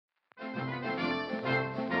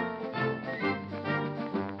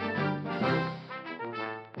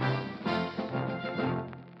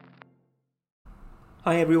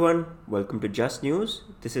Hi everyone, welcome to Just News.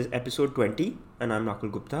 This is episode 20 and I'm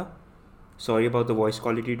Nakul Gupta. Sorry about the voice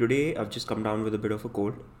quality today, I've just come down with a bit of a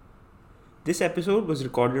cold. This episode was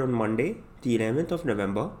recorded on Monday, the 11th of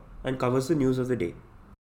November, and covers the news of the day.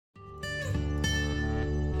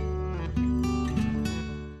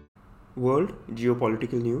 World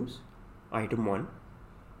geopolitical news. Item 1.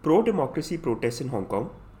 Pro-democracy protests in Hong Kong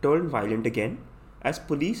turned violent again as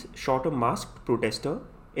police shot a masked protester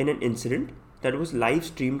in an incident that was live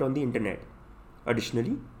streamed on the internet.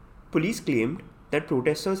 Additionally, police claimed that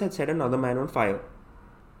protesters had set another man on fire.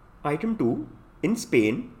 Item 2. In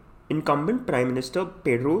Spain, incumbent Prime Minister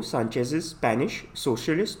Pedro Sanchez's Spanish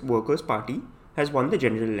Socialist Workers' Party has won the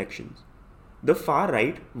general elections. The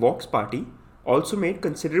far-right Vox Party also made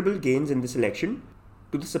considerable gains in this election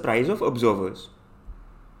to the surprise of observers.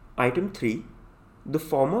 Item 3. The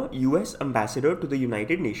former US Ambassador to the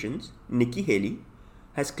United Nations, Nikki Haley,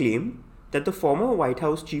 has claimed that the former White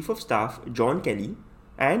House Chief of Staff John Kelly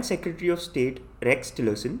and Secretary of State Rex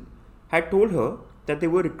Tillerson had told her that they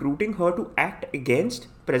were recruiting her to act against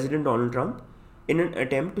President Donald Trump in an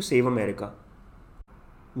attempt to save America.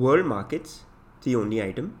 World markets, the only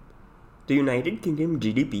item. The United Kingdom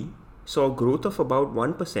GDP saw growth of about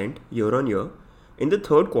 1% year on year in the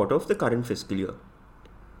third quarter of the current fiscal year.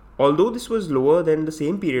 Although this was lower than the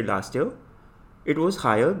same period last year, it was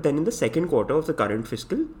higher than in the second quarter of the current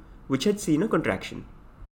fiscal, which had seen a contraction.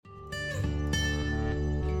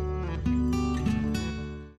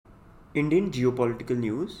 Indian geopolitical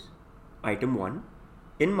news. Item 1.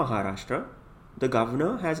 In Maharashtra, the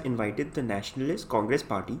governor has invited the Nationalist Congress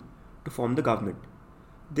Party to form the government.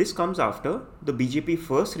 This comes after the BJP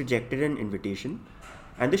first rejected an invitation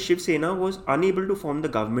and the Shiv Sena was unable to form the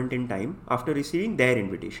government in time after receiving their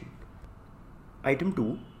invitation. Item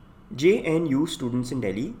 2. JNU students in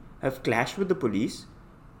Delhi have clashed with the police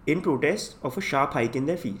in protest of a sharp hike in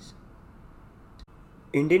their fees.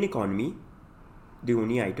 Indian economy, the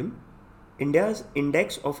only item. India's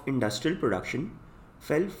index of industrial production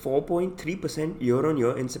fell 4.3% year on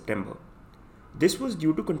year in September. This was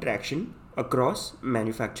due to contraction across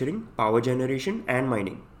manufacturing, power generation, and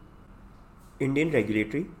mining. Indian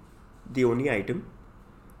regulatory, the only item.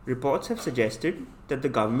 Reports have suggested that the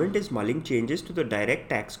government is mulling changes to the direct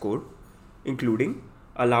tax code, including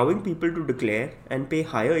allowing people to declare and pay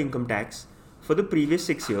higher income tax for the previous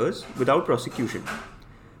 6 years without prosecution.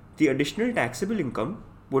 The additional taxable income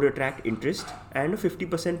would attract interest and a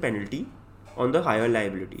 50% penalty on the higher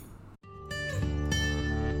liability.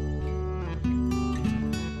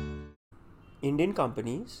 Indian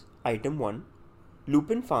companies. Item 1.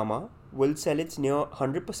 Lupin Pharma will sell its near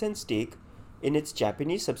 100% stake in its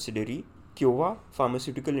Japanese subsidiary Kyowa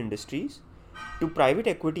Pharmaceutical Industries to private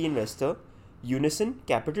equity investor Unison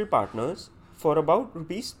Capital Partners for about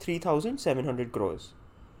Rs 3,700 crores.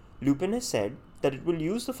 Lupin has said that it will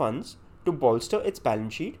use the funds to bolster its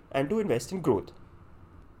balance sheet and to invest in growth.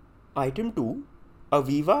 Item 2.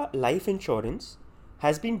 Aviva Life Insurance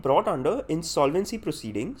has been brought under insolvency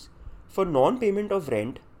proceedings for non-payment of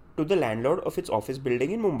rent to the landlord of its office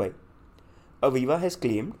building in Mumbai. Aviva has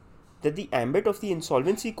claimed that the ambit of the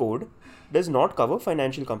insolvency code does not cover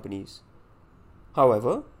financial companies.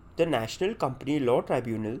 However, the National Company Law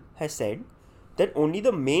Tribunal has said that only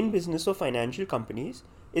the main business of financial companies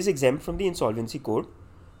is exempt from the insolvency code.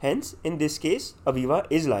 Hence, in this case, Aviva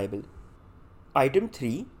is liable. Item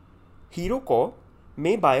 3. Hero Corp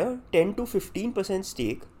may buy a 10 to 15%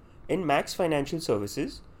 stake in Max Financial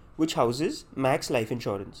Services, which houses Max Life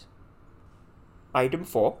Insurance. Item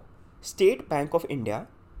 4. State Bank of India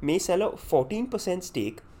may sell a 14%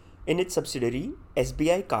 stake in its subsidiary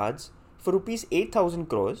SBI Cards for Rs 8,000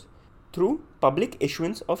 crores through public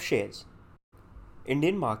issuance of shares.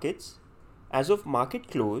 Indian markets. As of market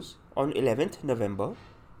close on 11th November,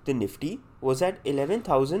 the Nifty was at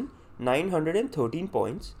 11,913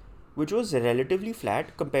 points, which was relatively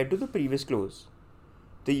flat compared to the previous close.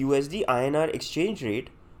 The USD INR exchange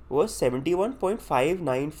rate was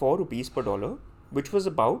 71.594 rupees per dollar, which was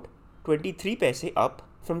about 23 paise up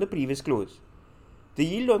from the previous close. The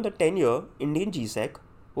yield on the 10-year Indian GSEC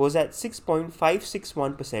was at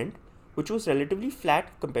 6.561%, which was relatively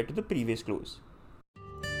flat compared to the previous close.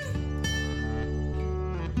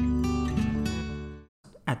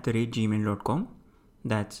 @gmail.com.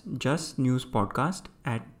 That's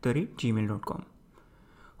justnewspodcast@gmail.com.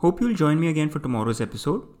 Hope you'll join me again for tomorrow's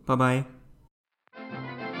episode. Bye bye.